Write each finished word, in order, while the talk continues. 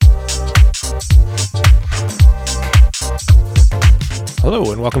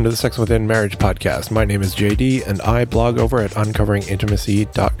Hello and welcome to the Sex Within Marriage podcast. My name is JD and I blog over at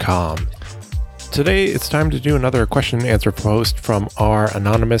uncoveringintimacy.com. Today it's time to do another question and answer post from our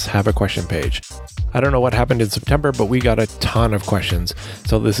anonymous Have a Question page. I don't know what happened in September, but we got a ton of questions,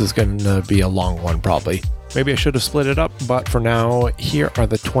 so this is going to be a long one probably. Maybe I should have split it up, but for now, here are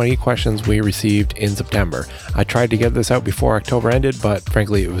the 20 questions we received in September. I tried to get this out before October ended, but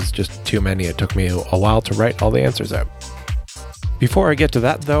frankly it was just too many. It took me a while to write all the answers out. Before I get to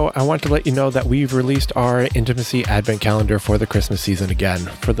that though, I want to let you know that we've released our Intimacy Advent Calendar for the Christmas season again.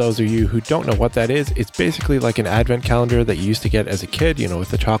 For those of you who don't know what that is, it's basically like an Advent calendar that you used to get as a kid,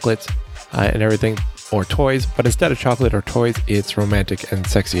 with the chocolates and everything, or toys, but instead of chocolate or toys, it's romantic and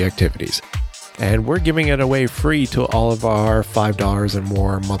sexy activities. And we're giving it away free to all of our $5 and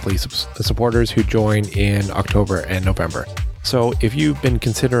more monthly supporters who join in October and November. So if you've been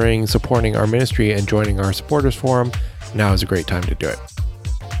considering supporting our ministry and joining our supporters forum, now is a great time to do it.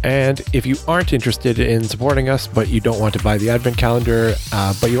 And if you aren't interested in supporting us, but you don't want to buy the Advent calendar,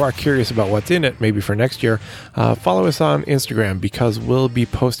 but you are curious about what's in it, maybe for next year, follow us on Instagram because we'll be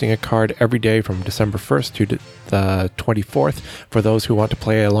posting a card every day from December 1st to the 24th for those who want to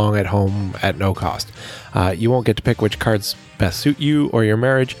play along at home at no cost. You won't get to pick which cards best suit you or your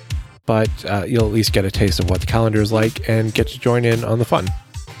marriage, but you'll at least get a taste of what the calendar is like and get to join in on the fun.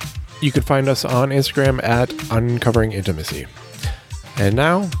 You can find us on Instagram at Uncovering Intimacy. And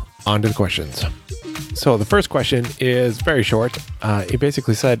now, on to the questions. So the first question is very short. It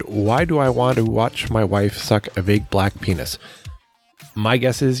basically said, why do I want to watch my wife suck a big black penis? My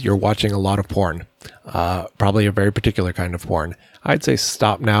guess is you're watching a lot of porn. Probably a very particular kind of porn. I'd say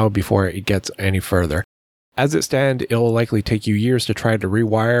stop now before it gets any further. As it stands, it'll likely take you years to try to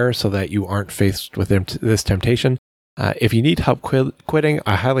rewire so that you aren't faced with this temptation. If you need help quitting,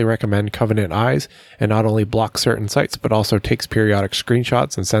 I highly recommend Covenant Eyes. It not only blocks certain sites, but also takes periodic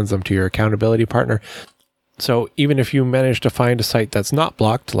screenshots and sends them to your accountability partner. So even if you manage to find a site that's not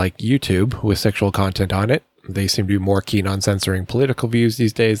blocked, like YouTube, with sexual content on it, they seem to be more keen on censoring political views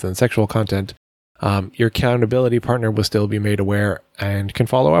these days than sexual content, your accountability partner will still be made aware and can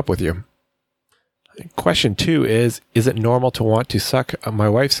follow up with you. Question 2 is it normal to want to suck my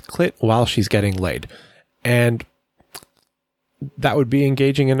wife's clit while she's getting laid? And that would be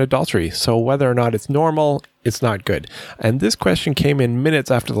engaging in adultery. So whether or not it's normal, it's not good. And this question came in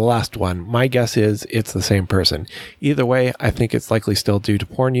minutes after the last one. My guess is it's the same person. Either way, I think it's likely still due to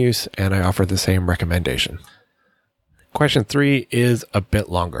porn use, and I offer the same recommendation. Question 3 is a bit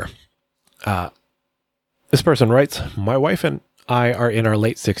longer. This person writes, my wife and I are in our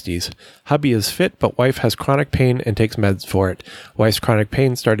late 60s. Hubby is fit, but wife has chronic pain and takes meds for it. Wife's chronic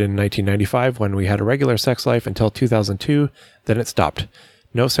pain started in 1995 when we had a regular sex life until 2002, then it stopped.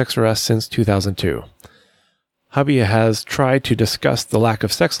 No sex for us since 2002. Hubby has tried to discuss the lack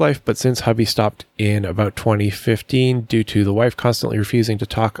of sex life, but since hubby stopped in about 2015 due to the wife constantly refusing to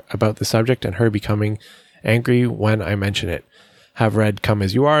talk about the subject and her becoming angry when I mention it. Have read Come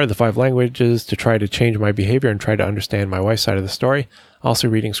As You Are, the 5 languages to try to change my behavior and try to understand my wife's side of the story. Also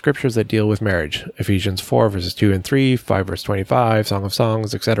reading scriptures that deal with marriage. Ephesians 4 verses 2 and 3, 5 verse 25, Song of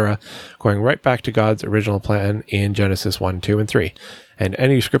Songs, etc. Going right back to God's original plan in Genesis 1, 2, and 3. And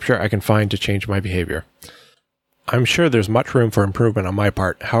any scripture I can find to change my behavior. I'm sure there's much room for improvement on my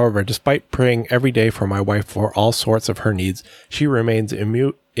part. However, despite praying every day for my wife for all sorts of her needs, she remains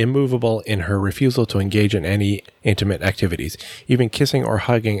immovable in her refusal to engage in any intimate activities, even kissing or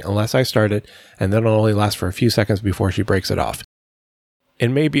hugging unless I start it, and then it'll only last for a few seconds before she breaks it off. It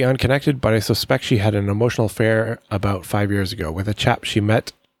may be unconnected, but I suspect she had an emotional affair about 5 years ago with a chap she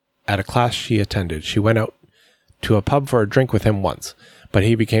met at a class she attended. She went out to a pub for a drink with him once, but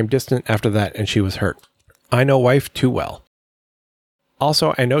he became distant after that and she was hurt. I know wife too well.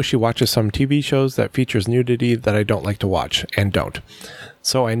 Also, I know she watches some TV shows that features nudity that I don't like to watch, and don't.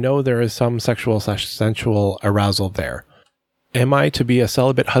 So I know there is some sexual/sensual arousal there. Am I to be a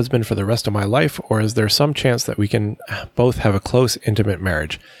celibate husband for the rest of my life, or is there some chance that we can both have a close, intimate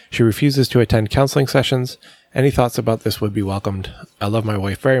marriage? She refuses to attend counseling sessions. Any thoughts about this would be welcomed. I love my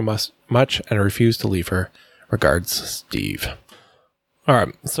wife very much, and I refuse to leave her. Regards, Steve.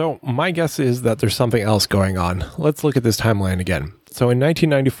 Alright, so my guess is that there's something else going on. Let's look at this timeline again. So in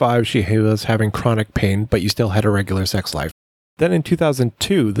 1995, she was having chronic pain, but you still had a regular sex life. Then in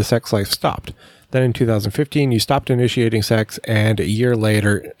 2002, the sex life stopped. Then in 2015, you stopped initiating sex, and a year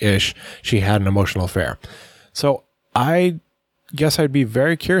later-ish, she had an emotional affair. So I guess I'd be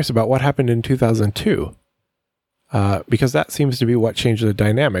very curious about what happened in 2002, because that seems to be what changed the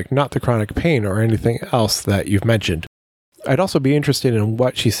dynamic, not the chronic pain or anything else that you've mentioned. I'd also be interested in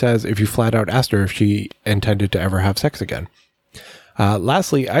what she says if you flat out asked her if she intended to ever have sex again.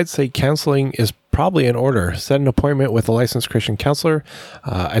 Lastly, I'd say counseling is probably in order. Set an appointment with a licensed Christian counselor.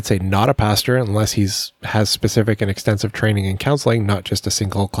 I'd say not a pastor unless has specific and extensive training in counseling, not just a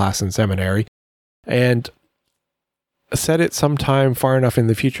single class in seminary. And set it sometime far enough in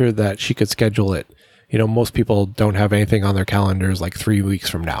the future that she could schedule it. Most people don't have anything on their calendars like 3 weeks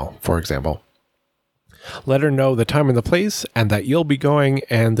from now, for example. Let her know the time and the place and that you'll be going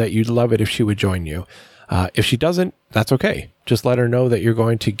and that you'd love it if she would join you. If she doesn't, that's okay. Just let her know that you're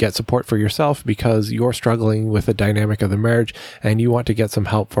going to get support for yourself because you're struggling with the dynamic of the marriage and you want to get some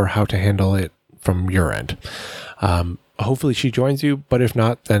help for how to handle it from your end. Hopefully she joins you, but if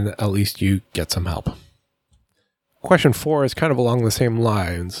not, then at least you get some help. Question 4 is kind of along the same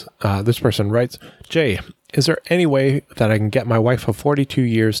lines. This person writes, Jay, is there any way that I can get my wife of 42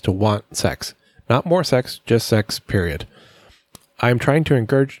 years to want sex? Not more sex, just sex, period. I'm trying to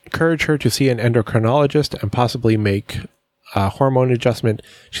encourage her to see an endocrinologist and possibly make a hormone adjustment.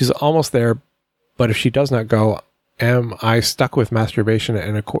 She's almost there, but if she does not go, am I stuck with masturbation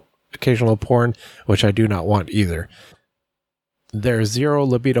and occasional porn, which I do not want either? There's zero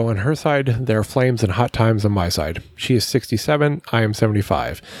libido on her side. There are flames and hot times on my side. She is 67. I am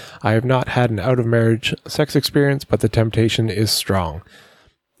 75. I have not had an out-of-marriage sex experience, but the temptation is strong.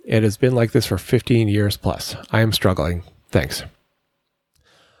 It has been like this for 15 years plus. I am struggling. Thanks.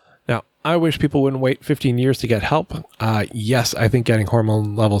 Now, I wish people wouldn't wait 15 years to get help. Yes, I think getting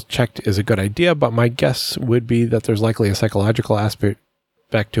hormone levels checked is a good idea, but my guess would be that there's likely a psychological aspect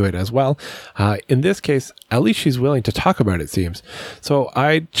to it as well. In this case, at least she's willing to talk about it, seems. So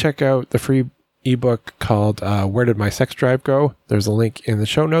I'd check out the free ebook called Where Did My Sex Drive Go? There's a link in the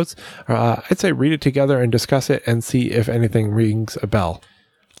show notes. I'd say read it together and discuss it and see if anything rings a bell.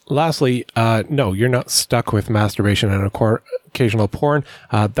 Lastly, no, you're not stuck with masturbation and occasional porn.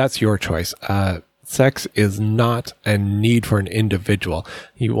 That's your choice. Sex is not a need for an individual.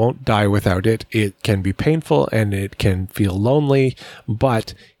 You won't die without it. It can be painful and it can feel lonely,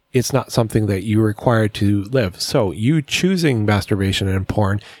 but it's not something that you require to live. So you choosing masturbation and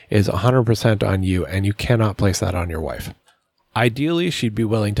porn is 100% on you, and you cannot place that on your wife. Ideally, she'd be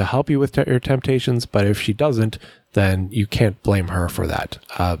willing to help you with your temptations, but if she doesn't, then you can't blame her for that.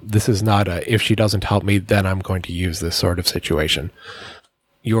 This is not if she doesn't help me, then I'm going to use this sort of situation.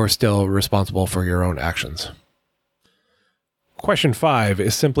 You're still responsible for your own actions. Question 5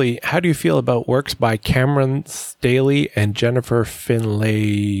 is simply, how do you feel about works by Cameron Staley and Jennifer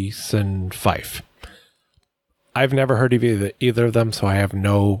Finlayson Fife? I've never heard of either of them, so I have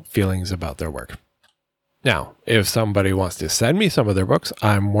no feelings about their work. Now, if somebody wants to send me some of their books,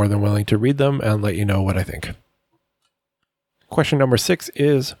 I'm more than willing to read them and let you know what I think. Question number 6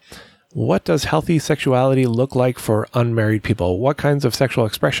 is, what does healthy sexuality look like for unmarried people? What kinds of sexual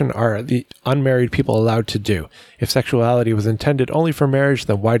expression are the unmarried people allowed to do? If sexuality was intended only for marriage,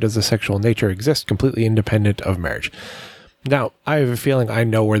 then why does the sexual nature exist completely independent of marriage? Now, I have a feeling I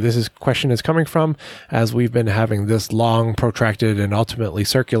know where this question is coming from, as we've been having this long, protracted, and ultimately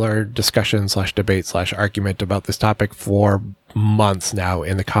circular discussion/debate/argument about this topic for months now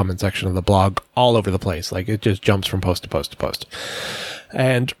in the comment section of the blog, all over the place. Like, it just jumps from post to post to post.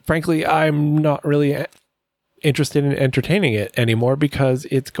 And frankly, I'm not really interested in entertaining it anymore because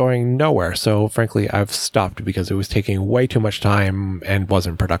it's going nowhere. So frankly, I've stopped because it was taking way too much time and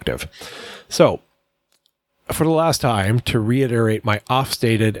wasn't productive. So, for the last time, to reiterate my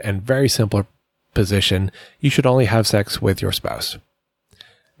off-stated and very simple position, you should only have sex with your spouse.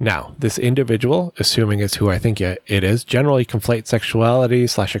 Now, this individual, assuming it's who I think it is, generally conflates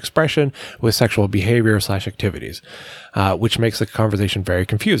sexuality/expression with sexual behavior/activities, which makes the conversation very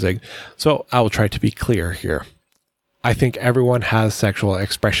confusing. So I will try to be clear here. I think everyone has sexual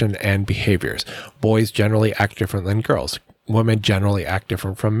expression and behaviors. Boys generally act different than girls. Women generally act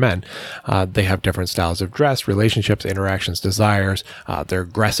different from men. They have different styles of dress, relationships, interactions, desires. They're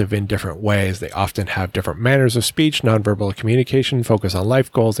aggressive in different ways. They often have different manners of speech, nonverbal communication, focus on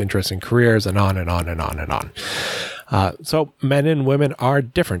life goals, interests in careers, and on and on and on and on. So men and women are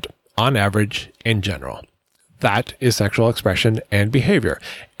different on average in general. That is sexual expression and behavior.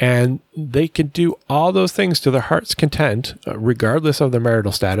 And they can do all those things to their heart's content, regardless of their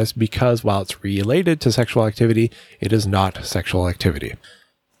marital status, because while it's related to sexual activity, it is not sexual activity.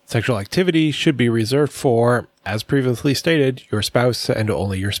 Sexual activity should be reserved for, as previously stated, your spouse and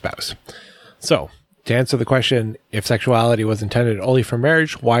only your spouse. So, to answer the question, if sexuality was intended only for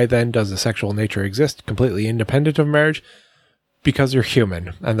marriage, why then does the sexual nature exist completely independent of marriage? because you're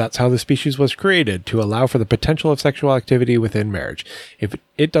human, and that's how the species was created, to allow for the potential of sexual activity within marriage. If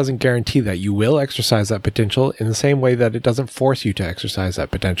it doesn't guarantee that you will exercise that potential in the same way that it doesn't force you to exercise that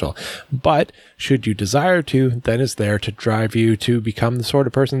potential. But should you desire to, then it's there to drive you to become the sort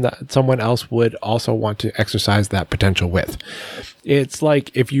of person that someone else would also want to exercise that potential with. It's like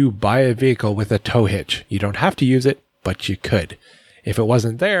if you buy a vehicle with a tow hitch. You don't have to use it, but you could. If it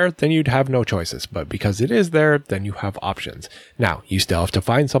wasn't there, then you'd have no choices. But because it is there, then you have options. Now, you still have to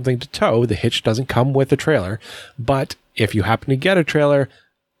find something to tow. The hitch doesn't come with a trailer. But if you happen to get a trailer,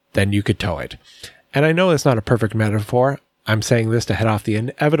 then you could tow it. And I know it's not a perfect metaphor. I'm saying this to head off the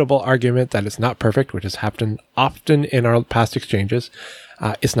inevitable argument that it's not perfect, which has happened often in our past exchanges.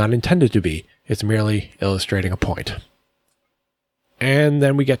 It's not intended to be. It's merely illustrating a point. And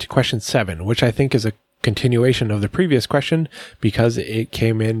then we get to question 7, which I think is a continuation of the previous question because it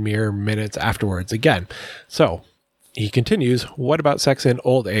came in mere minutes afterwards again. So he continues, what about sex in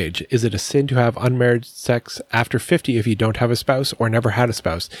old age? Is it a sin to have unmarried sex after 50 if you don't have a spouse or never had a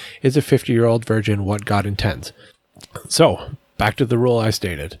spouse? Is a 50-year-old virgin what God intends? So back to the rule I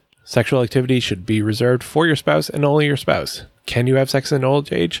stated. Sexual activity should be reserved for your spouse and only your spouse. Can you have sex in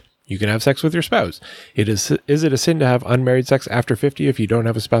old age? You can have sex with your spouse. Is it a sin to have unmarried sex after 50 if you don't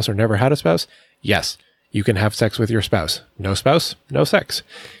have a spouse or never had a spouse? Yes. You can have sex with your spouse. No spouse, no sex.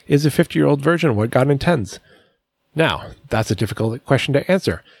 Is a 50-year-old virgin what God intends? Now, that's a difficult question to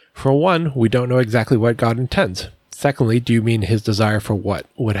answer. For one, we don't know exactly what God intends. Secondly, do you mean his desire for what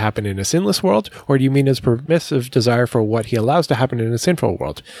would happen in a sinless world, or do you mean his permissive desire for what he allows to happen in a sinful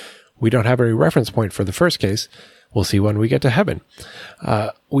world? We don't have any reference point for the first case. We'll see when we get to heaven.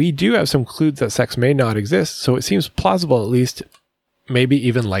 We do have some clues that sex may not exist, so it seems plausible, at least, maybe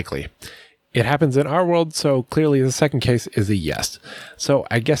even likely. It happens in our world, so clearly the second case is a yes. So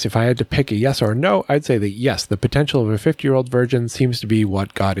I guess if I had to pick a yes or a no, I'd say that yes, the potential of a 50-year-old virgin seems to be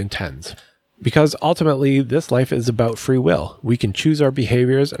what God intends. Because ultimately, this life is about free will. We can choose our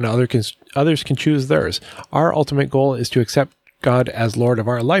behaviors and others can choose theirs. Our ultimate goal is to accept God as Lord of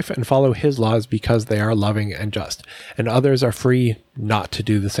our life and follow his laws because they are loving and just. And others are free not to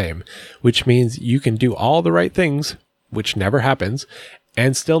do the same, which means you can do all the right things, which never happens,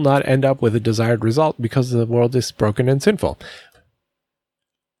 and still not end up with a desired result because the world is broken and sinful.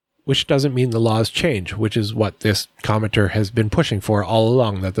 Which doesn't mean the laws change, which is what this commenter has been pushing for all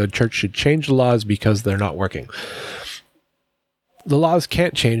along, that the church should change the laws because they're not working. The laws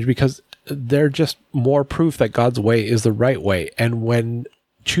can't change because they're just more proof that God's way is the right way. And when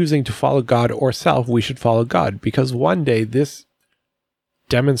choosing to follow God or self, we should follow God, because one day this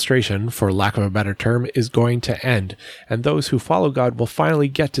demonstration, for lack of a better term, is going to end, and those who follow God will finally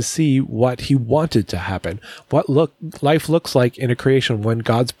get to see what he wanted to happen, what life looks like in a creation when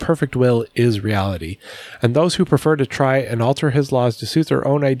God's perfect will is reality. And those who prefer to try and alter his laws to suit their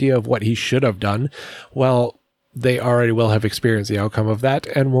own idea of what he should have done, well, they already will have experienced the outcome of that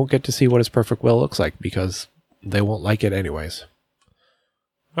and won't get to see what his perfect will looks like because they won't like it anyways.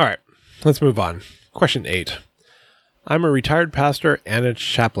 All right, let's move on. Question 8. I'm a retired pastor and a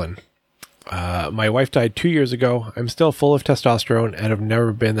chaplain. My wife died 2 years ago. I'm still full of testosterone and have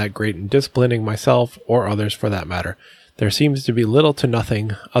never been that great in disciplining myself or others for that matter. There seems to be little to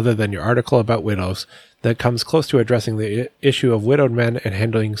nothing, other than your article about widows, that comes close to addressing the issue of widowed men and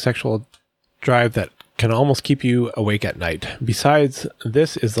handling sexual drive that can almost keep you awake at night. Besides,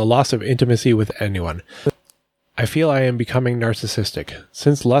 this is the loss of intimacy with anyone. I feel I am becoming narcissistic.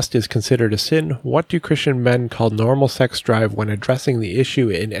 Since lust is considered a sin, what do Christian men call normal sex drive when addressing the issue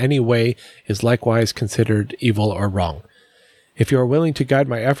in any way is likewise considered evil or wrong? If you are willing to guide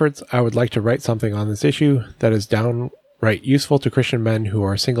my efforts, I would like to write something on this issue that is downright useful to Christian men who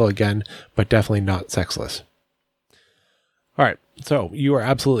are single again, but definitely not sexless. All right, so you are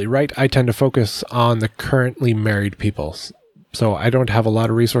absolutely right. I tend to focus on the currently married people, so I don't have a lot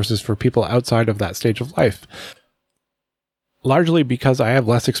of resources for people outside of that stage of life. Largely because I have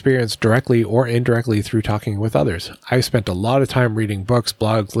less experience directly or indirectly through talking with others. I've spent a lot of time reading books,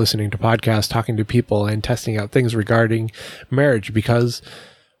 blogs, listening to podcasts, talking to people, and testing out things regarding marriage because,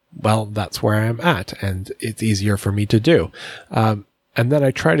 well, that's where I'm at, and it's easier for me to do. And then I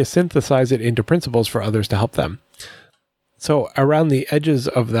try to synthesize it into principles for others to help them. So around the edges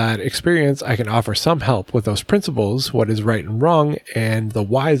of that experience, I can offer some help with those principles, what is right and wrong, and the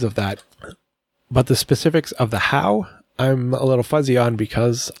whys of that. But the specifics of the how, I'm a little fuzzy on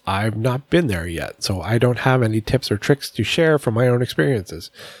because I've not been there yet, so I don't have any tips or tricks to share from my own experiences.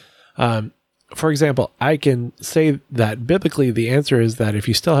 For example, I can say that biblically the answer is that if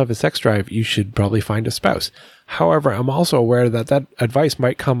you still have a sex drive, you should probably find a spouse. However, I'm also aware that that advice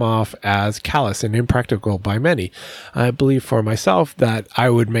might come off as callous and impractical by many. I believe for myself that I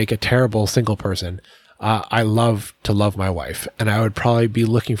would make a terrible single person. I love to love my wife, and I would probably be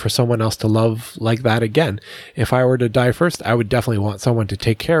looking for someone else to love like that again. If I were to die first, I would definitely want someone to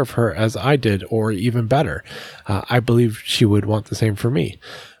take care of her as I did, or even better. I believe she would want the same for me.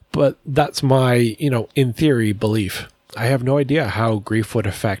 But that's my, in theory, belief. I have no idea how grief would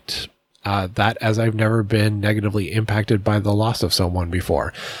affect that, as I've never been negatively impacted by the loss of someone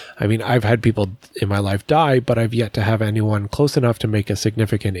before. I mean, I've had people in my life die, but I've yet to have anyone close enough to make a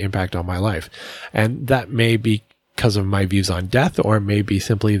significant impact on my life. And that may be because of my views on death, or it may be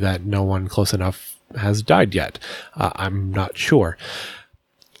simply that no one close enough has died yet. I'm not sure.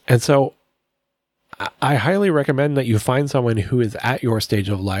 And so I highly recommend that you find someone who is at your stage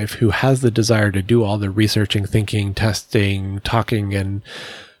of life, who has the desire to do all the researching, thinking, testing, talking, and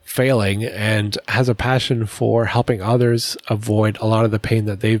failing, and has a passion for helping others avoid a lot of the pain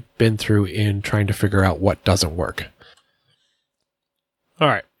that they've been through in trying to figure out what doesn't work. All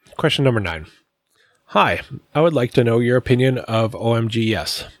right, question number 9. Hi, I would like to know your opinion of OMG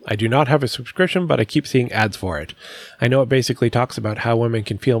Yes. I do not have a subscription, but I keep seeing ads for it. I know it basically talks about how women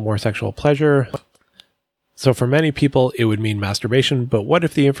can feel more sexual pleasure. So for many people, it would mean masturbation, but what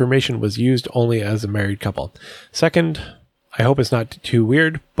if the information was used only as a married couple? Second, I hope it's not too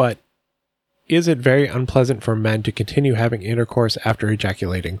weird, but is it very unpleasant for men to continue having intercourse after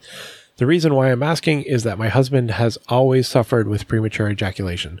ejaculating? The reason why I'm asking is that my husband has always suffered with premature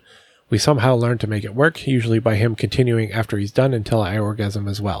ejaculation. We somehow learn to make it work, usually by him continuing after he's done until I orgasm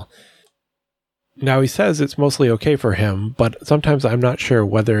as well. Now, he says it's mostly okay for him, but sometimes I'm not sure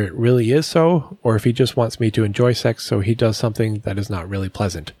whether it really is so, or if he just wants me to enjoy sex, so he does something that is not really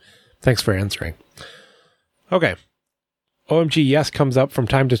pleasant. Thanks for answering. Okay. OMG Yes comes up from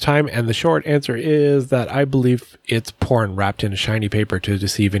time to time, and the short answer is that I believe it's porn wrapped in a shiny paper to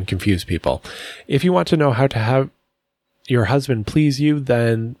deceive and confuse people. If you want to know how to have your husband please you,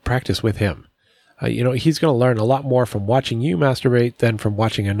 then practice with him. He's going to learn a lot more from watching you masturbate than from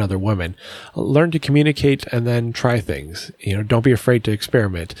watching another woman. Learn to communicate and then try things. Don't be afraid to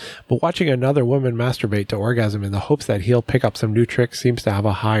experiment. But watching another woman masturbate to orgasm in the hopes that he'll pick up some new tricks seems to have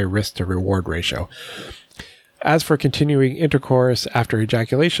a high risk to reward ratio. As for continuing intercourse after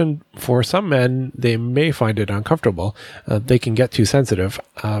ejaculation, for some men, they may find it uncomfortable. They can get too sensitive.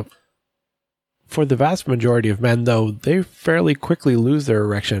 For the vast majority of men, though, they fairly quickly lose their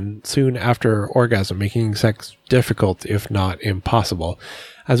erection soon after orgasm, making sex difficult, if not impossible.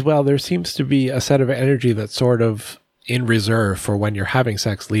 As well, there seems to be a set of energy that's sort of in reserve for when you're having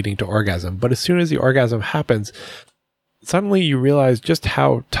sex leading to orgasm. But as soon as the orgasm happens, suddenly you realize just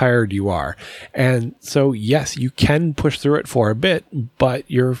how tired you are. And so, yes, you can push through it for a bit, but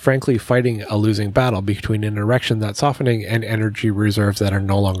you're frankly fighting a losing battle between an erection that's softening and energy reserves that are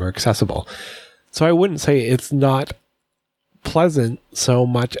no longer accessible. So I wouldn't say it's not pleasant so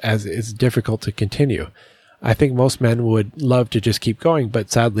much as it's difficult to continue. I think most men would love to just keep going,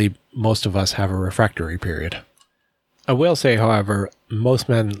 but sadly, most of us have a refractory period. I will say, however, most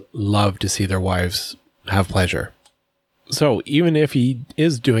men love to see their wives have pleasure. So even if he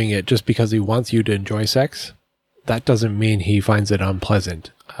is doing it just because he wants you to enjoy sex, that doesn't mean he finds it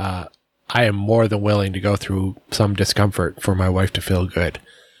unpleasant. I am more than willing to go through some discomfort for my wife to feel good.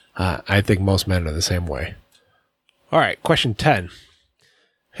 I think most men are the same way. All right, question 10.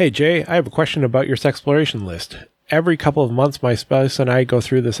 Hey, Jay, I have a question about your sexploration list. Every couple of months, my spouse and I go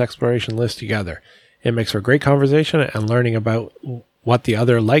through this exploration list together. It makes for great conversation and learning about what the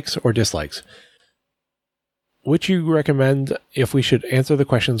other likes or dislikes. Would you recommend if we should answer the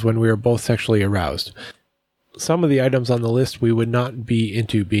questions when we are both sexually aroused? Some of the items on the list we would not be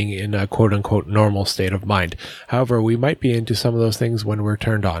into being in a quote-unquote normal state of mind. However, we might be into some of those things when we're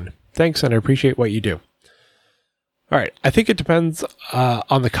turned on. Thanks, and I appreciate what you do. All right, I think it depends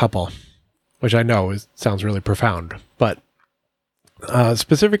on the couple, which I know sounds really profound, but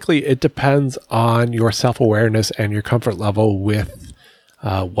specifically, it depends on your self-awareness and your comfort level with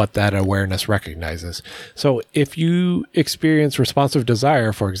what that awareness recognizes. So if you experience responsive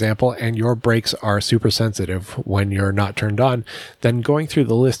desire, for example, and your brakes are super sensitive when you're not turned on, then going through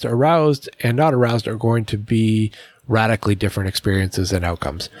the list aroused and not aroused are going to be radically different experiences and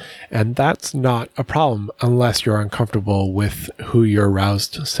outcomes. And that's not a problem unless you're uncomfortable with who your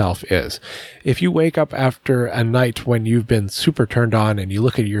aroused self is. If you wake up after a night when you've been super turned on and you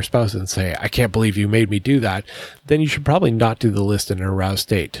look at your spouse and say, I can't believe you made me do that, then you should probably not do the list in an aroused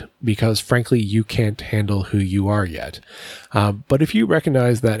state because frankly, you can't handle who you are yet. But if you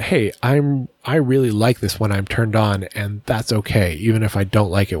recognize that, hey, I'm I really like this when I'm turned on, and that's okay, even if I don't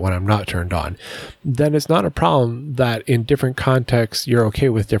like it when I'm not turned on, then it's not a problem that in different contexts you're okay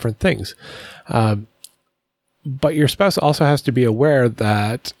with different things. But your spouse also has to be aware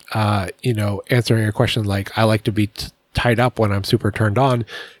that, answering a question like, I like to be tied up when I'm super turned on,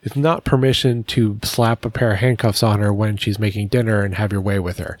 is not permission to slap a pair of handcuffs on her when she's making dinner and have your way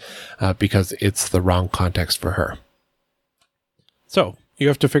with her, because it's the wrong context for her. So you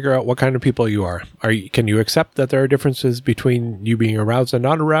have to figure out what kind of people you are. Can you accept that there are differences between you being aroused and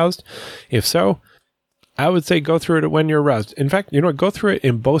not aroused? If so, I would say go through it when you're aroused. In fact, go through it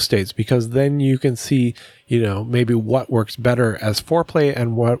in both states, because then you can see, maybe what works better as foreplay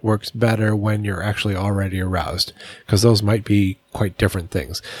and what works better when you're actually already aroused, because those might be quite different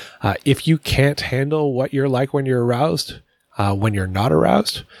things. If you can't handle what you're like when you're aroused, when you're not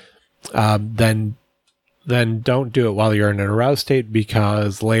aroused, then don't do it while you're in an aroused state,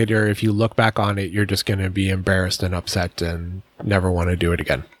 because later, if you look back on it, you're just going to be embarrassed and upset and never want to do it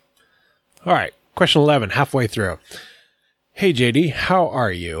again. All right. Question 11, halfway through. Hey JD, how are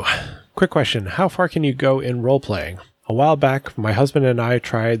you? Quick question, how far can you go in role-playing? A while back, my husband and I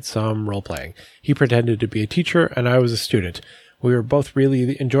tried some role-playing. He pretended to be a teacher, and I was a student. We were both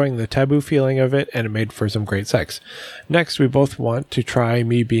really enjoying the taboo feeling of it, and it made for some great sex. Next, we both want to try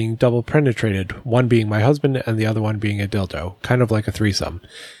me being double penetrated, one being my husband and the other one being a dildo, kind of like a threesome.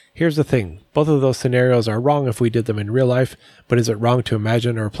 Here's the thing, both of those scenarios are wrong if we did them in real life, but is it wrong to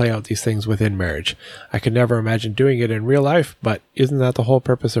imagine or play out these things within marriage? I could never imagine doing it in real life, but isn't that the whole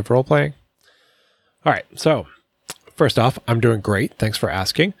purpose of role-playing? All right, so first off, I'm doing great. Thanks for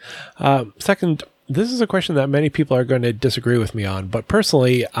asking. Second, this is a question that many people are going to disagree with me on, but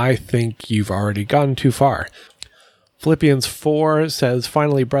personally, I think you've already gone too far. Philippians 4 says,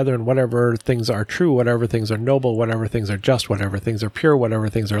 finally, brethren, whatever things are true, whatever things are noble, whatever things are just, whatever things are pure, whatever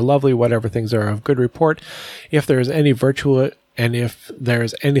things are lovely, whatever things are of good report, if there is any virtue and if there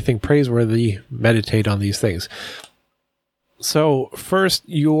is anything praiseworthy, meditate on these things. So first,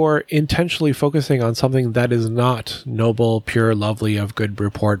 you're intentionally focusing on something that is not noble, pure, lovely, of good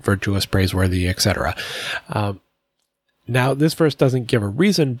report, virtuous, praiseworthy, etc. Now, this verse doesn't give a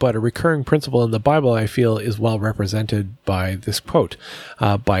reason, but a recurring principle in the Bible, I feel, is well represented by this quote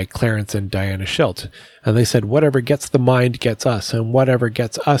by Clarence and Diana Schilt. And they said, whatever gets the mind gets us, and whatever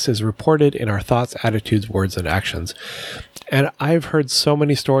gets us is reported in our thoughts, attitudes, words, and actions. And I've heard so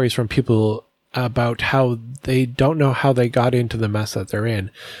many stories from people about how they don't know how they got into the mess that they're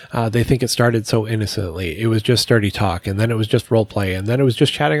in. They think it started so innocently. It was just dirty talk, and then it was just role play, and then it was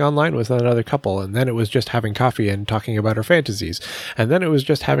just chatting online with another couple, and then it was just having coffee and talking about our fantasies, and then it was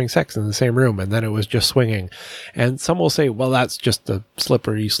just having sex in the same room, and then it was just swinging. And some will say, well, that's just a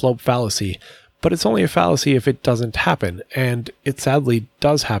slippery slope fallacy. But it's only a fallacy if it doesn't happen, and it sadly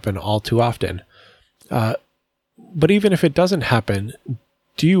does happen all too often. But even if it doesn't happen,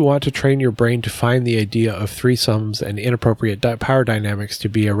 do you want to train your brain to find the idea of threesomes and inappropriate power dynamics to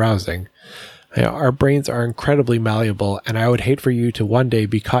be arousing? Our brains are incredibly malleable, and I would hate for you to one day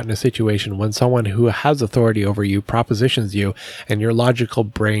be caught in a situation when someone who has authority over you propositions you, and your logical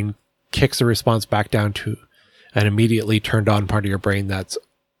brain kicks the response back down to an immediately turned on part of your brain that's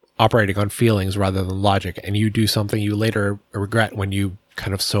operating on feelings rather than logic, and you do something you later regret when you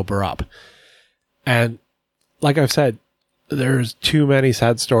kind of sober up. And like I've said, there's too many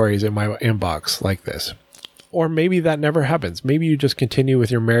sad stories in my inbox like this. Or maybe that never happens. Maybe you just continue with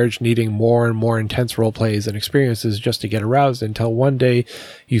your marriage needing more and more intense role plays and experiences just to get aroused until one day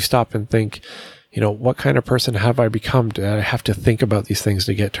you stop and think, what kind of person have I become that I have to think about these things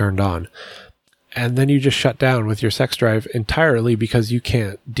to get turned on? And then you just shut down with your sex drive entirely because you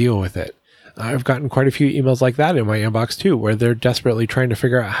can't deal with it. I've gotten quite a few emails like that in my inbox too, where they're desperately trying to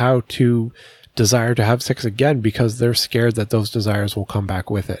figure out how to desire to have sex again because they're scared that those desires will come back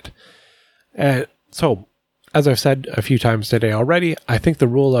with it. And so, as I've said a few times today already, I think the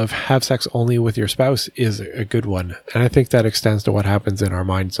rule of have sex only with your spouse is a good one. And I think that extends to what happens in our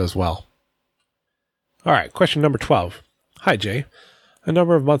minds as well. All right, question number 12. Hi, Jay. A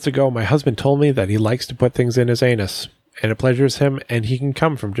number of months ago, my husband told me that he likes to put things in his anus, and it pleasures him, and he can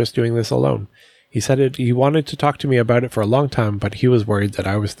come from just doing this alone. He said he wanted to talk to me about it for a long time, but he was worried that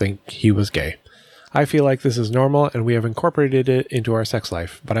I would think he was gay. I feel like this is normal, and we have incorporated it into our sex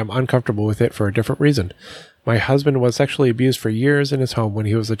life, but I'm uncomfortable with it for a different reason. My husband was sexually abused for years in his home when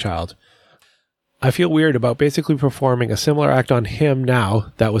he was a child. I feel weird about basically performing a similar act on him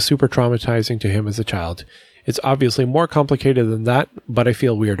now that was super traumatizing to him as a child. It's obviously more complicated than that, but I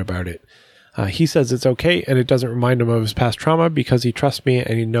feel weird about it. He says it's okay, and it doesn't remind him of his past trauma because he trusts me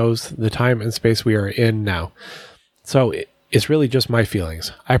and he knows the time and space we are in now. So It's really just my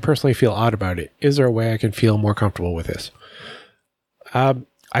feelings. I personally feel odd about it. Is there a way I can feel more comfortable with this?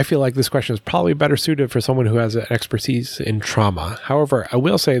 I feel like this question is probably better suited for someone who has an expertise in trauma. However, I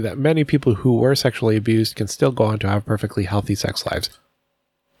will say that many people who were sexually abused can still go on to have perfectly healthy sex lives.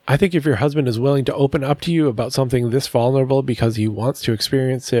 I think if your husband is willing to open up to you about something this vulnerable because he wants to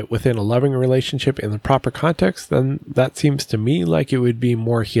experience it within a loving relationship in the proper context, then that seems to me like it would be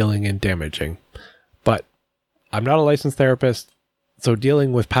more healing and damaging. But I'm not a licensed therapist, so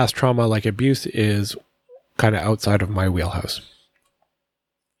dealing with past trauma like abuse is kind of outside of my wheelhouse.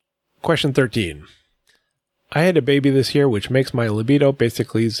 Question 13. I had a baby this year, which makes my libido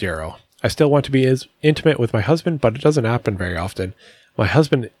basically zero. I still want to be as intimate with my husband, but it doesn't happen very often. My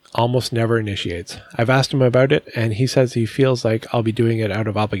husband almost never initiates. I've asked him about it, and he says he feels like I'll be doing it out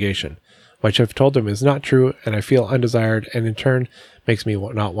of obligation, which I've told him is not true, and I feel undesired, and in turn makes me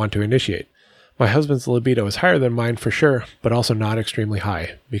not want to initiate. My husband's libido is higher than mine for sure, but also not extremely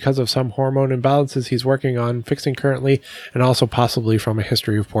high, because of some hormone imbalances he's working on fixing currently, and also possibly from a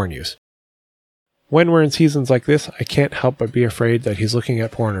history of porn use. When we're in seasons like this, I can't help but be afraid that he's looking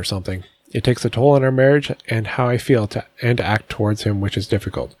at porn or something. It takes a toll on our marriage and how I feel and act towards him, which is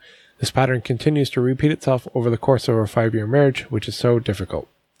difficult. This pattern continues to repeat itself over the course of our 5-year marriage, which is so difficult.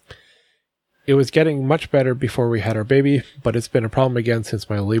 It was getting much better before we had our baby, but it's been a problem again since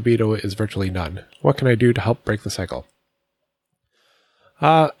my libido is virtually none. What can I do to help break the cycle?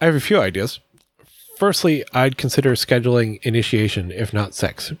 I have a few ideas. Firstly, I'd consider scheduling initiation, if not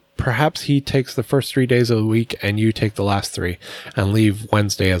sex. Perhaps he takes the first 3 days of the week and you take the last 3 and leave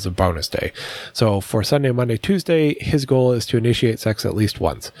Wednesday as a bonus day. So for Sunday, Monday, Tuesday, his goal is to initiate sex at least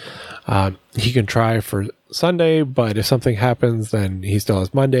once. He can try for Sunday, but if something happens, then he still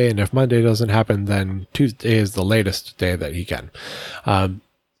has Monday. And if Monday doesn't happen, then Tuesday is the latest day that he can.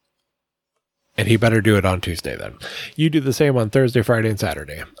 And he better do it on Tuesday then. You do the same on Thursday, Friday, and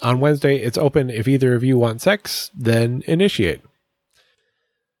Saturday. On Wednesday, it's open. If either of you want sex, then initiate.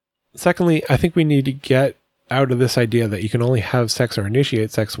 Secondly, I think we need to get out of this idea that you can only have sex or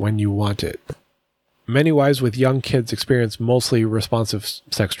initiate sex when you want it. Many wives with young kids experience mostly responsive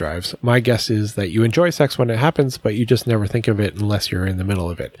sex drives. My guess is that you enjoy sex when it happens, but you just never think of it unless you're in the middle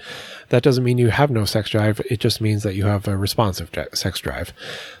of it. That doesn't mean you have no sex drive. It just means that you have a responsive sex drive.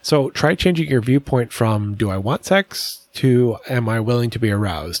 So try changing your viewpoint from, do I want sex, to, am I willing to be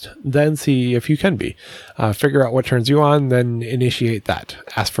aroused? Then see if you can be. Figure out what turns you on, then initiate that.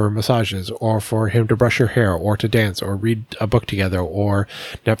 Ask for massages, or for him to brush your hair, or to dance, or read a book together, or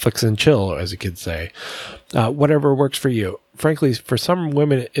Netflix and chill, as the kids say. Whatever works for you. Frankly, for some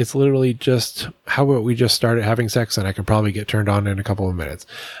women, it's literally just, how about we just started having sex and I can probably get turned on in a couple of minutes.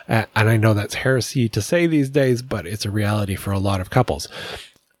 And I know that's heresy to say these days, but it's a reality for a lot of couples.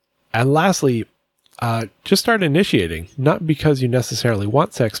 And lastly, just start initiating, not because you necessarily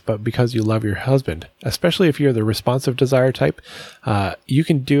want sex, but because you love your husband. Especially if you're the responsive desire type, you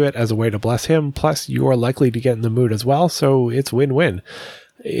can do it as a way to bless him. Plus, you are likely to get in the mood as well, so it's win-win.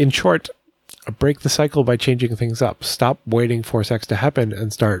 In short, break the cycle by changing things up. Stop waiting for sex to happen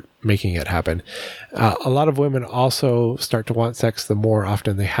and start making it happen. A lot of women also start to want sex the more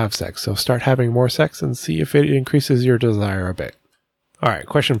often they have sex. So start having more sex and see if it increases your desire a bit. All right,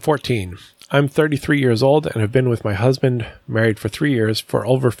 question 14. I'm 33 years old and have been with my husband, married for 3 years, for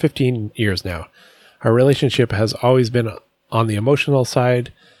over 15 years now. Our relationship has always been on the emotional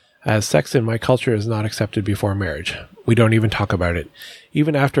side, as sex in my culture is not accepted before marriage. We don't even talk about it.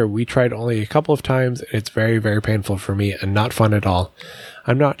 Even after we tried only a couple of times, it's very, very painful for me and not fun at all.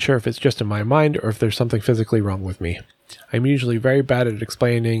 I'm not sure if it's just in my mind or if there's something physically wrong with me. I'm usually very bad at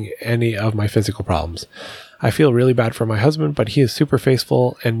explaining any of my physical problems. I feel really bad for my husband, but he is super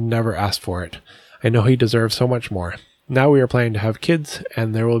faithful and never asked for it. I know he deserves so much more. Now we are planning to have kids,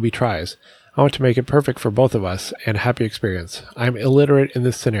 and there will be tries. I want to make it perfect for both of us and a happy experience. I'm illiterate in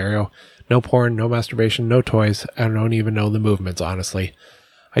this scenario. No porn, no masturbation, no toys. I don't even know the movements, honestly.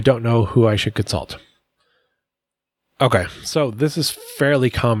 I don't know who I should consult. Okay, so this is fairly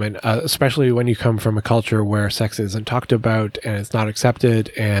common, especially when you come from a culture where sex isn't talked about and it's not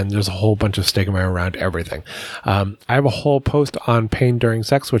accepted, and there's a whole bunch of stigma around everything. I have a whole post on pain during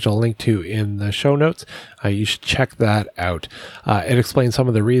sex, which I'll link to in the show notes. You should check that out. It explains some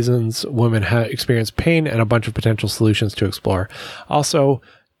of the reasons women experience pain and a bunch of potential solutions to explore. Also,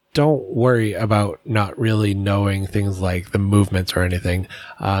 don't worry about not really knowing things like the movements or anything.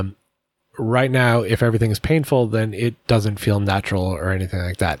 Right now, if everything is painful, then it doesn't feel natural or anything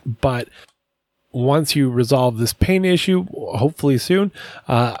like that. But once you resolve this pain issue, hopefully soon,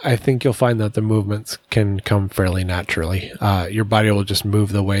 I think you'll find that the movements can come fairly naturally. Your body will just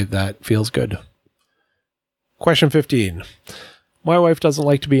move the way that feels good. Question 15. My wife doesn't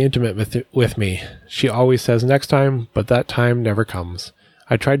like to be intimate with me. She always says next time, but that time never comes.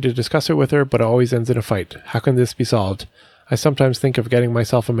 I tried to discuss it with her, but it always ends in a fight. How can this be solved? I sometimes think of getting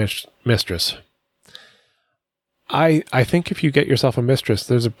myself a mistress. I think if you get yourself a mistress,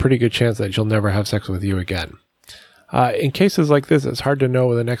 there's a pretty good chance that she'll never have sex with you again. In cases like this, it's hard to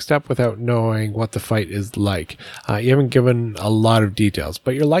know the next step without knowing what the fight is like. You haven't given a lot of details,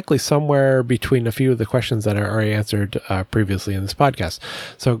 but you're likely somewhere between a few of the questions that I already answered previously in this podcast.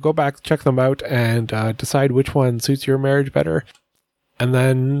 So go back, check them out, and decide which one suits your marriage better, and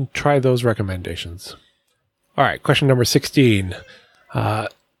then try those recommendations. All right, question number 16. This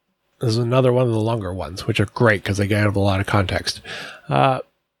is another one of the longer ones, which are great because they give a lot of context.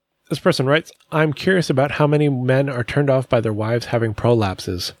 This person writes, I'm curious about how many men are turned off by their wives having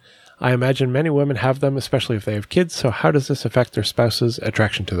prolapses. I imagine many women have them, especially if they have kids, so how does this affect their spouse's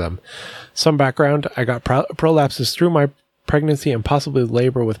attraction to them? Some background, I got prolapses through my pregnancy and possibly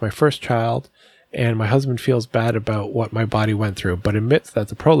labor with my first child, and my husband feels bad about what my body went through, but admits that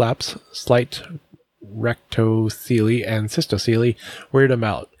the prolapse, slight rectocele and cystocele, weird him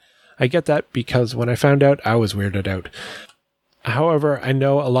out. I get that because when I found out, I was weirded out. However, I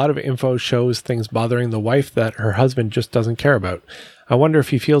know a lot of info shows things bothering the wife that her husband just doesn't care about. I wonder if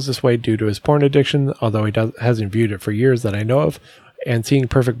he feels this way due to his porn addiction, although he hasn't viewed it for years that I know of, and seeing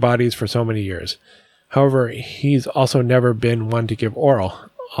perfect bodies for so many years. However, he's also never been one to give oral,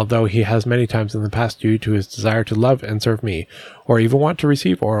 although he has many times in the past due to his desire to love and serve me, or even want to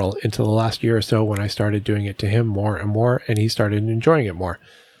receive oral until the last year or so when I started doing it to him more and more, and he started enjoying it more.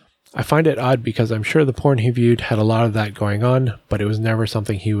 I find it odd because I'm sure the porn he viewed had a lot of that going on, but it was never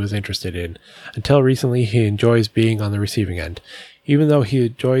something he was interested in. Until recently, he enjoys being on the receiving end. Even though he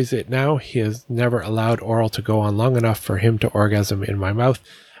enjoys it now, he has never allowed oral to go on long enough for him to orgasm in my mouth,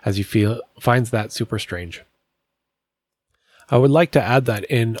 as he finds that super strange. I would like to add that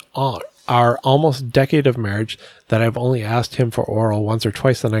in our almost decade of marriage, that I've only asked him for oral once or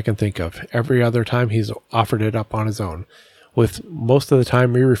twice that I can think of. Every other time he's offered it up on his own, with most of the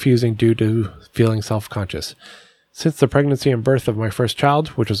time me refusing due to feeling self-conscious. Since the pregnancy and birth of my first child,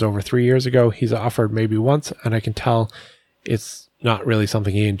 which was over 3 years ago, he's offered maybe once, and I can tell it's not really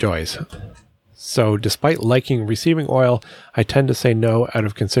something he enjoys. So despite liking receiving oil, I tend to say no out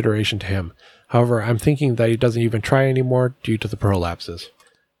of consideration to him. However, I'm thinking that he doesn't even try anymore due to the prolapses.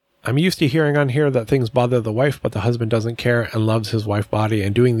 I'm used to hearing on here that things bother the wife, but the husband doesn't care and loves his wife's body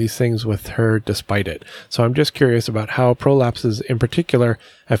and doing these things with her despite it. So I'm just curious about how prolapses in particular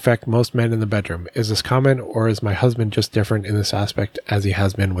affect most men in the bedroom. Is this common, or is my husband just different in this aspect as he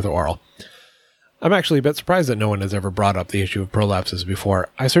has been with oral? I'm actually a bit surprised that no one has ever brought up the issue of prolapses before.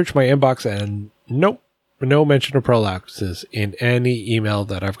 I searched my inbox and nope, no mention of prolapses in any email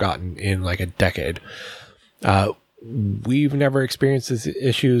that I've gotten in like a decade. We've never experienced these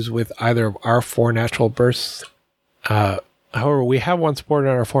issues with either of our 4 natural births. However, we have one supporter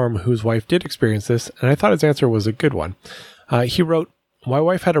on our forum whose wife did experience this, and I thought his answer was a good one. He wrote, my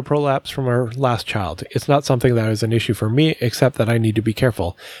wife had a prolapse from her last child. It's not something that is an issue for me, except that I need to be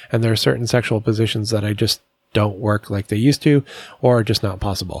careful, and there are certain sexual positions that I just don't work like they used to, or are just not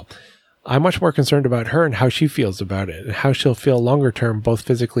possible. I'm much more concerned about her and how she feels about it, and how she'll feel longer term, both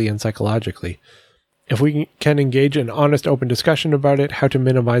physically and psychologically. If we can engage in honest, open discussion about it, how to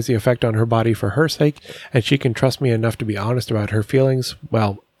minimize the effect on her body for her sake, and she can trust me enough to be honest about her feelings,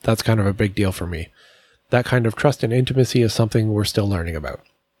 well, that's kind of a big deal for me. That kind of trust and intimacy is something we're still learning about.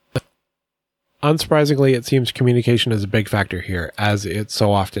 Unsurprisingly, it seems communication is a big factor here, as it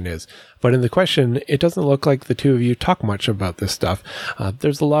so often is. But in the question, it doesn't look like the two of you talk much about this stuff.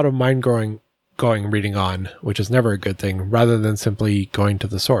 There's a lot of mind-going reading on, which is never a good thing, rather than simply going to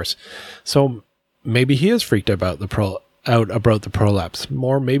the source. So maybe he is freaked about the prolapse.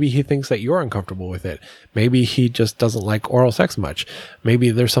 Or maybe he thinks that you're uncomfortable with it. Maybe he just doesn't like oral sex much.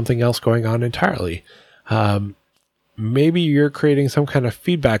 Maybe there's something else going on entirely. Maybe you're creating some kind of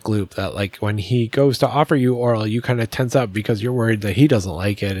feedback loop that, like, when he goes to offer you oral, you kind of tense up because you're worried that he doesn't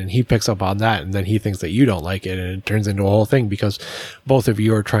like it, and he picks up on that, and then he thinks that you don't like it, and it turns into a whole thing because both of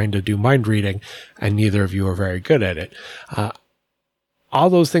you are trying to do mind reading, and neither of you are very good at it. All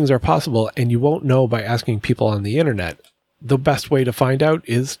those things are possible, and you won't know by asking people on the internet. The best way to find out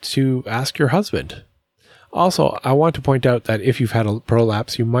is to ask your husband. Also, I want to point out that if you've had a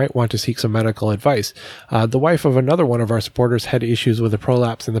prolapse, you might want to seek some medical advice. The wife of another one of our supporters had issues with a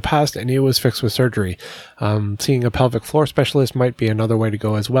prolapse in the past, and it was fixed with surgery. Seeing a pelvic floor specialist might be another way to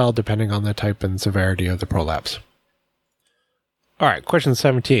go as well, depending on the type and severity of the prolapse. All right, question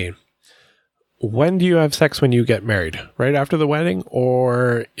 17. When do you have sex when you get married? Right after the wedding?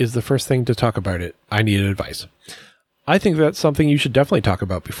 Or is the first thing to talk about it? I need advice. I think that's something you should definitely talk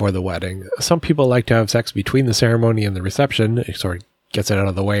about before the wedding. Some people like to have sex between the ceremony and the reception. It sort of gets it out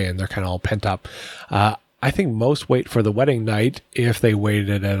of the way and they're kind of all pent up. I think most wait for the wedding night, if they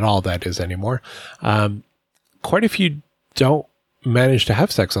waited at all, that is, anymore. Quite a few don't manage to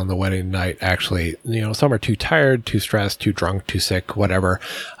have sex on the wedding night, actually. Some are too tired, too stressed, too drunk, too sick, whatever.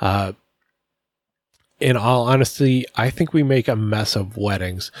 In all honesty, I think we make a mess of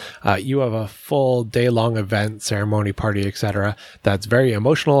weddings. You have a full day-long event, ceremony, party, etc. that's very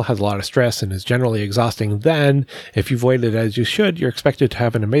emotional, has a lot of stress, and is generally exhausting. Then, if you've waited as you should, you're expected to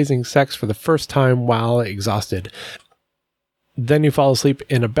have an amazing sex for the first time while exhausted. Then you fall asleep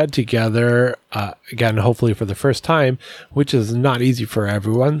in a bed together, again, hopefully for the first time, which is not easy for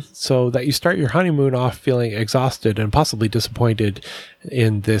everyone, so that you start your honeymoon off feeling exhausted and possibly disappointed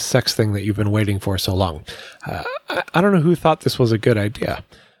in this sex thing that you've been waiting for so long. I don't know who thought this was a good idea.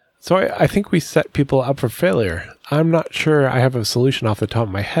 So I think we set people up for failure. I'm not sure I have a solution off the top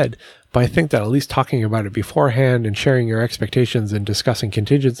of my head, but I think that at least talking about it beforehand and sharing your expectations and discussing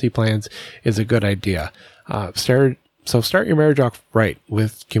contingency plans is a good idea. So start your marriage off right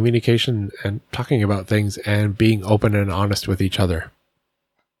with communication and talking about things and being open and honest with each other.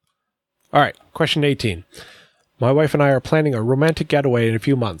 All right, question 18. My wife and I are planning a romantic getaway in a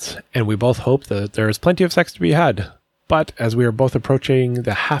few months, and we both hope that there is plenty of sex to be had. But as we are both approaching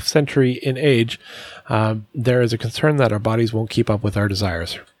the half century in age, there is a concern that our bodies won't keep up with our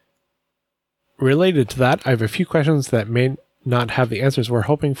desires. Related to that, I have a few questions that may not have the answers we're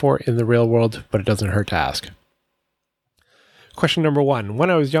hoping for in the real world, but it doesn't hurt to ask. Question number 1. When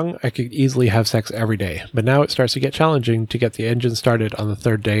I was young, I could easily have sex every day, but now it starts to get challenging to get the engine started on the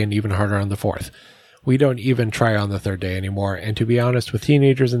third day and even harder on the fourth. We don't even try on the third day anymore, and to be honest, with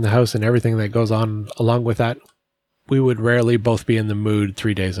teenagers in the house and everything that goes on along with that, we would rarely both be in the mood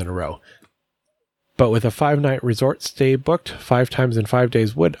 3 days in a row. But with a 5-night resort stay booked 5 times in 5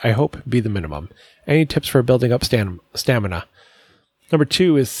 days would, I hope, be the minimum. Any tips for building up stamina? Number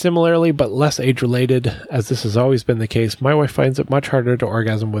 2 is similarly but less age-related. As this has always been the case, my wife finds it much harder to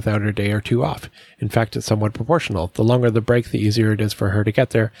orgasm without a day or two off. In fact, it's somewhat proportional. The longer the break, the easier it is for her to get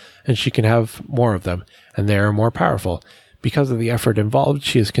there, and she can have more of them, and they are more powerful. Because of the effort involved,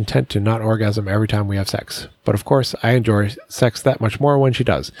 she is content to not orgasm every time we have sex. But of course, I enjoy sex that much more when she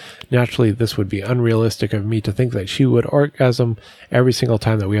does. Naturally, this would be unrealistic of me to think that she would orgasm every single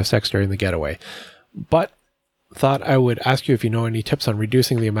time that we have sex during the getaway. But thought I would ask you if you know any tips on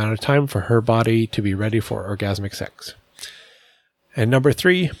reducing the amount of time for her body to be ready for orgasmic sex. And number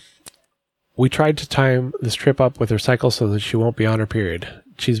 3, we tried to time this trip up with her cycle so that she won't be on her period.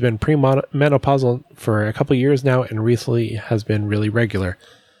 She's been premenopausal for a couple of years now and recently has been really regular.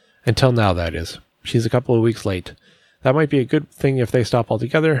 Until now, that is. She's a couple of weeks late. That might be a good thing if they stop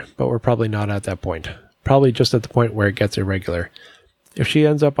altogether, but we're probably not at that point. Probably just at the point where it gets irregular. If she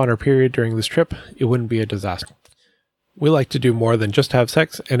ends up on her period during this trip, it wouldn't be a disaster. We like to do more than just have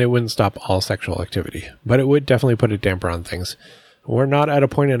sex, and it wouldn't stop all sexual activity, but it would definitely put a damper on things. We're not at a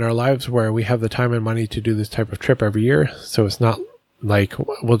point in our lives where we have the time and money to do this type of trip every year, so it's not like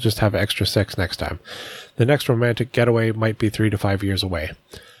we'll just have extra sex next time. The next romantic getaway might be 3 to 5 years away.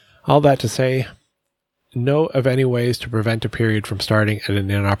 All that to say, know of any ways to prevent a period from starting at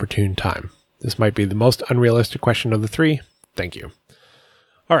an inopportune time. This might be the most unrealistic question of the 3. Thank you.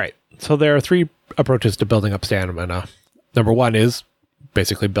 All right, so there are 3 approaches to building up stamina. Number 1 is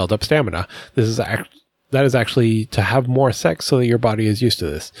basically build up stamina. That is actually to have more sex so that your body is used to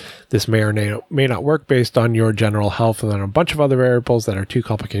this. This may or may not work based on your general health and on a bunch of other variables that are too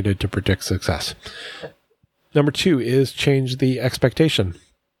complicated to predict success. Number 2 is change the expectation.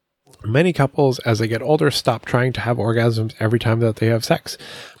 Many couples, as they get older, stop trying to have orgasms every time that they have sex.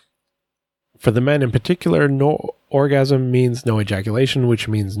 For the men in particular, no orgasm means no ejaculation, which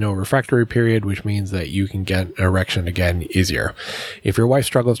means no refractory period, which means that you can get an erection again easier. If your wife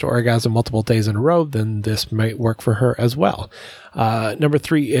struggles to orgasm multiple days in a row, then this might work for her as well. Number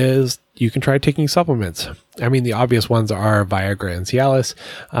 3 is you can try taking supplements. I mean, the obvious ones are Viagra and Cialis,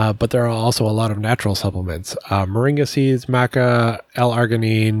 but there are also a lot of natural supplements. Moringa seeds, maca,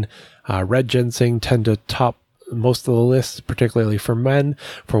 L-arginine, red ginseng tend to top most of the lists, particularly for men.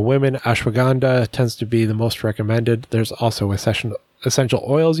 For women, ashwagandha tends to be the most recommended. There's also essential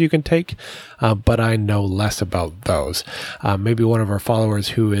oils you can take, but I know less about those. Maybe one of our followers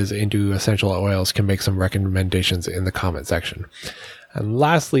who is into essential oils can make some recommendations in the comment section. And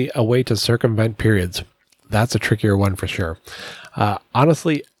lastly, a way to circumvent periods. That's a trickier one for sure.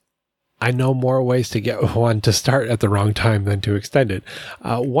 Honestly, I know more ways to get one to start at the wrong time than to extend it.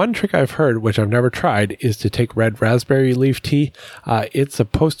 One trick I've heard, which I've never tried, is to take red raspberry leaf tea. It's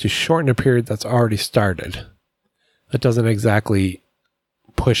supposed to shorten a period that's already started. That doesn't exactly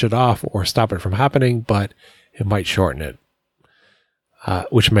push it off or stop it from happening, but it might shorten it,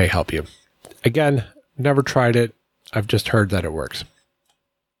 which may help you. Again, never tried it. I've just heard that it works.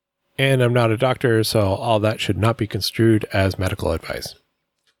 And I'm not a doctor, so all that should not be construed as medical advice.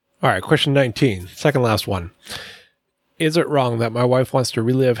 All right, question 19, second last one. Is it wrong that my wife wants to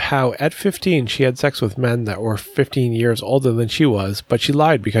relive how at 15 she had sex with men that were 15 years older than she was, but she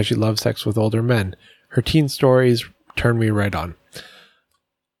lied because she loved sex with older men? Her teen stories turned me right on.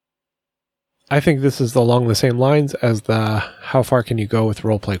 I think this is along the same lines as the how far can you go with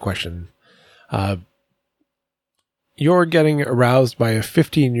roleplay question. You're getting aroused by a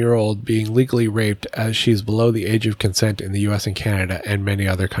 15-year-old being legally raped as she's below the age of consent in the US and Canada and many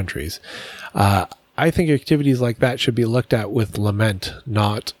other countries. I think activities like that should be looked at with lament,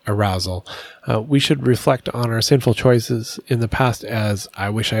 not arousal. We should reflect on our sinful choices in the past as, I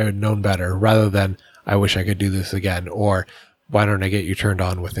wish I had known better, rather than, I wish I could do this again, or why don't I get you turned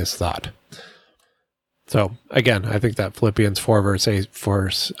on with this thought? So, again, I think that Philippians 4 verse 8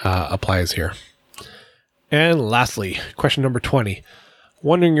 applies here. And lastly, question number 20.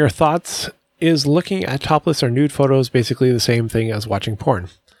 Wondering your thoughts, is looking at topless or nude photos basically the same thing as watching porn?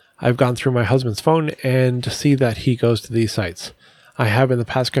 I've gone through my husband's phone and see that he goes to these sites. I have in the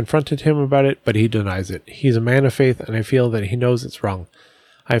past confronted him about it, but he denies it. He's a man of faith, and I feel that he knows it's wrong.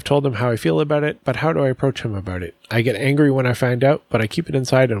 I've told him how I feel about it, but how do I approach him about it? I get angry when I find out, but I keep it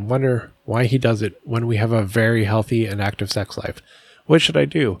inside and wonder why he does it when we have a very healthy and active sex life. What should I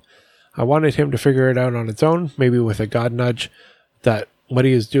do? I wanted him to figure it out on its own, maybe with a God nudge, that what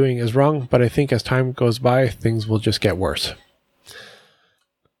he is doing is wrong, but I think as time goes by, things will just get worse.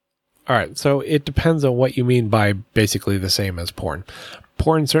 All right, so it depends on what you mean by basically the same as porn.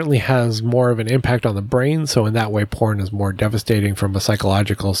 Porn certainly has more of an impact on the brain, so in that way, porn is more devastating from a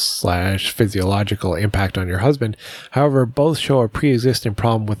psychological/physiological impact on your husband. However, both show a pre-existing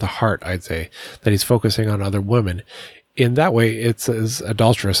problem with the heart, I'd say, that he's focusing on other women. In that way, it's as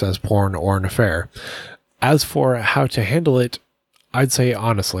adulterous as porn or an affair. As for how to handle it, I'd say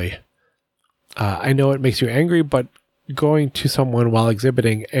honestly. I know it makes you angry, but going to someone while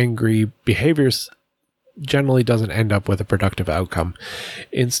exhibiting angry behaviors generally doesn't end up with a productive outcome.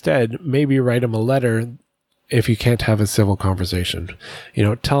 Instead, maybe write him a letter if you can't have a civil conversation.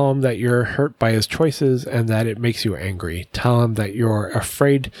 Tell him that you're hurt by his choices and that it makes you angry. Tell him that you're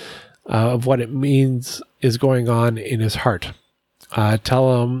afraid of what it means is going on in his heart.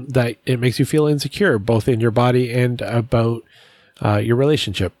 Tell him that it makes you feel insecure, both in your body and about your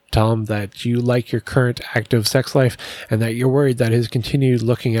relationship. Tell him that you like your current active sex life and that you're worried that his continued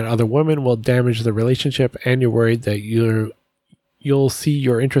looking at other women will damage the relationship, and you're worried that you'll see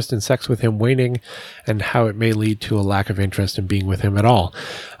your interest in sex with him waning and how it may lead to a lack of interest in being with him at all.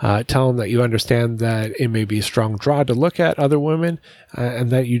 Tell him that you understand that it may be a strong draw to look at other women and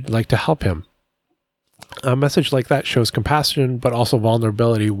that you'd like to help him. A message like that shows compassion, but also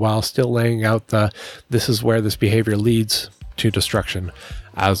vulnerability, while still laying out this is where this behavior leads to destruction,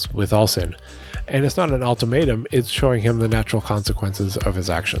 as with all sin. And it's not an ultimatum, it's showing him the natural consequences of his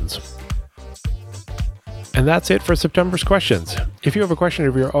actions. And that's it for September's questions. If you have a question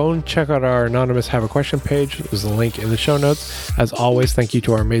of your own, check out our anonymous Have a Question page. There's a link in the show notes. As always, thank you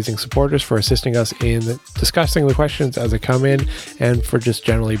to our amazing supporters for assisting us in discussing the questions as they come in and for just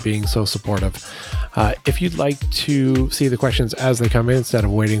generally being so supportive. If you'd like to see the questions as they come in instead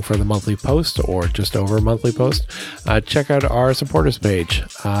of waiting for the monthly post or just over a monthly post, check out our supporters page.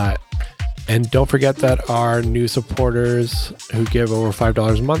 And don't forget that our new supporters who give over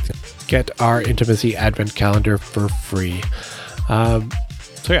 $5 a month get our Intimacy Advent Calendar for free.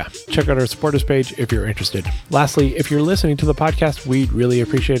 Check out our supporters page if you're interested. Lastly, if you're listening to the podcast, we'd really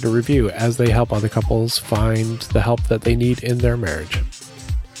appreciate a review, as they help other couples find the help that they need in their marriage.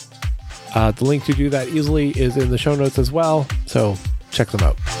 The link to do that easily is in the show notes as well, so check them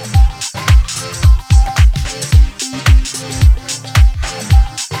out.